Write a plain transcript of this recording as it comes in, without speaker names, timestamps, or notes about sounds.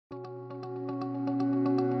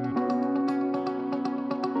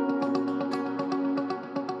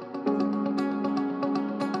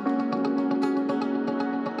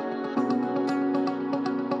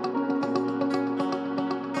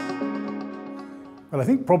Well, I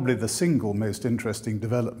think probably the single most interesting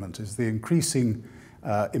development is the increasing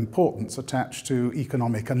importance attached to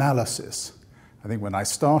economic analysis. I think when I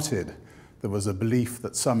started, there was a belief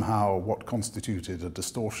that somehow what constituted a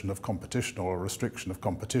distortion of competition or a restriction of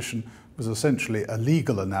competition was essentially a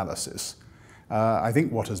legal analysis. I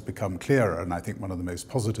think what has become clearer, and I think one of the most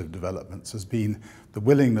positive developments, has been the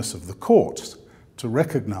willingness of the courts to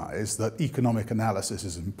recognize that economic analysis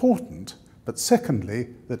is important, but secondly,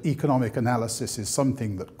 that economic analysis is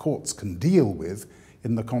something that courts can deal with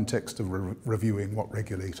in the context of reviewing what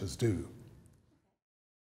regulators do.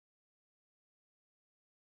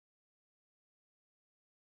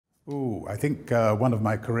 I think one of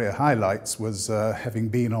my career highlights was having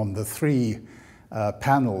been on the three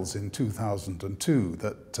panels in 2002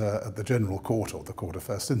 that at the General Court, or the Court of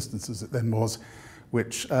First Instance as it then was,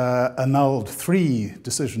 which annulled three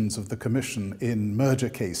decisions of the Commission in merger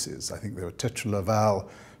cases. I think they were Tetra Laval,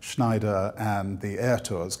 Schneider and the Air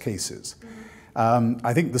Tours cases.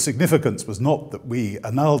 I think the significance was not that we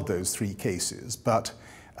annulled those three cases, but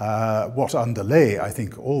what underlay, I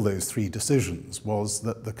think, all those three decisions was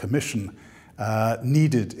that the Commission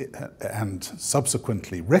needed and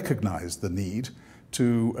subsequently recognized the need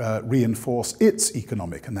to reinforce its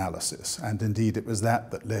economic analysis. And indeed, it was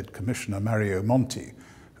that led Commissioner Mario Monti,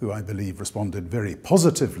 who I believe responded very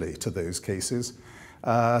positively to those cases,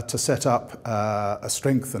 to set up a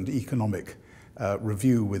strengthened economic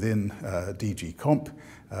review within DG Comp,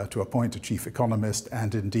 to appoint a chief economist,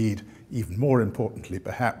 and indeed, even more importantly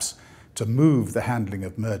perhaps, to move the handling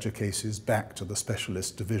of merger cases back to the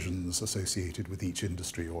specialist divisions associated with each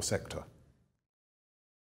industry or sector.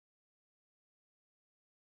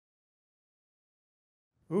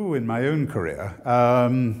 In my own career,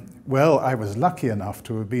 well, I was lucky enough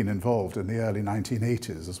to have been involved in the early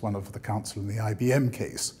 1980s as one of the counsel in the IBM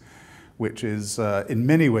case, which is in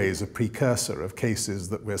many ways a precursor of cases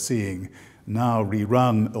that we're seeing now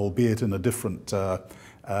rerun, albeit in a different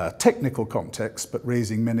technical context, but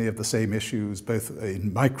raising many of the same issues, both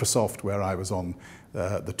in Microsoft, where I was on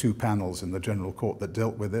the two panels in the General Court that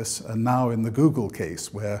dealt with this, and now in the Google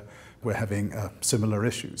case, where we're having similar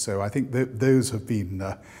issues. So I think those have been,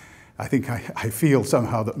 I feel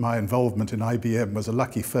somehow that my involvement in IBM was a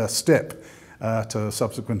lucky first step to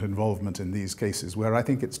subsequent involvement in these cases, where I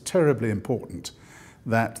think it's terribly important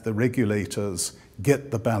that the regulators get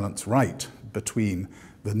the balance right between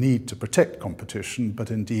the need to protect competition, but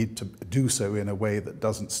indeed to do so in a way that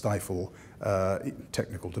doesn't stifle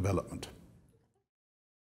technical development.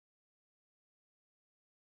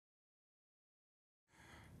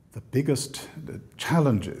 The biggest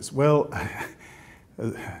challenges, well,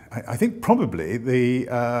 I think probably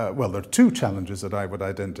well, there are two challenges that I would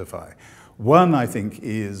identify. One, I think,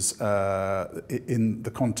 is in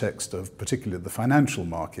the context of particularly the financial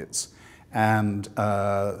markets and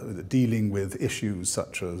dealing with issues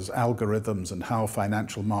such as algorithms and how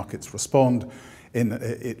financial markets respond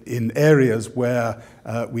in areas where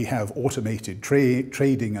we have automated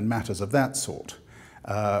trading and matters of that sort.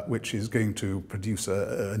 Which is going to produce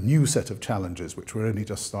a new set of challenges which we're only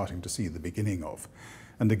just starting to see the beginning of.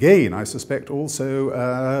 And again, I suspect also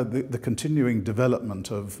the continuing development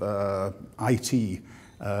of IT,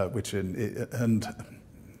 and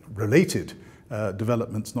related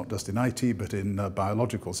developments, not just in IT, but in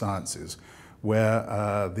biological sciences, where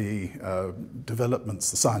the developments,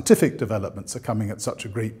 the scientific developments, are coming at such a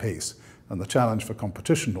great pace. And the challenge for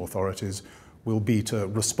competition authorities will be to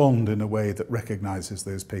respond in a way that recognizes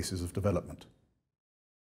those paces of development.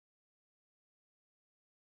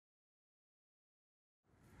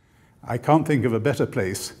 I can't think of a better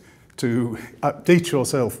place to update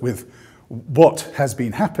yourself with what has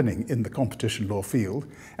been happening in the competition law field.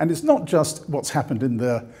 And it's not just what's happened in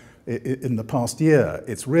the past year.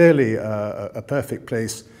 It's really a perfect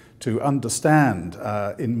place to understand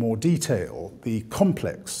in more detail the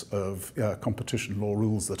complex of competition law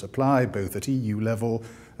rules that apply both at EU level,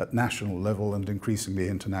 at national level, and increasingly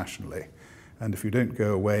internationally. And if you don't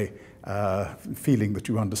go away feeling that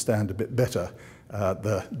you understand a bit better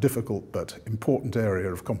the difficult but important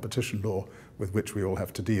area of competition law with which we all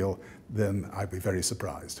have to deal, then I'd be very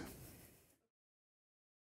surprised.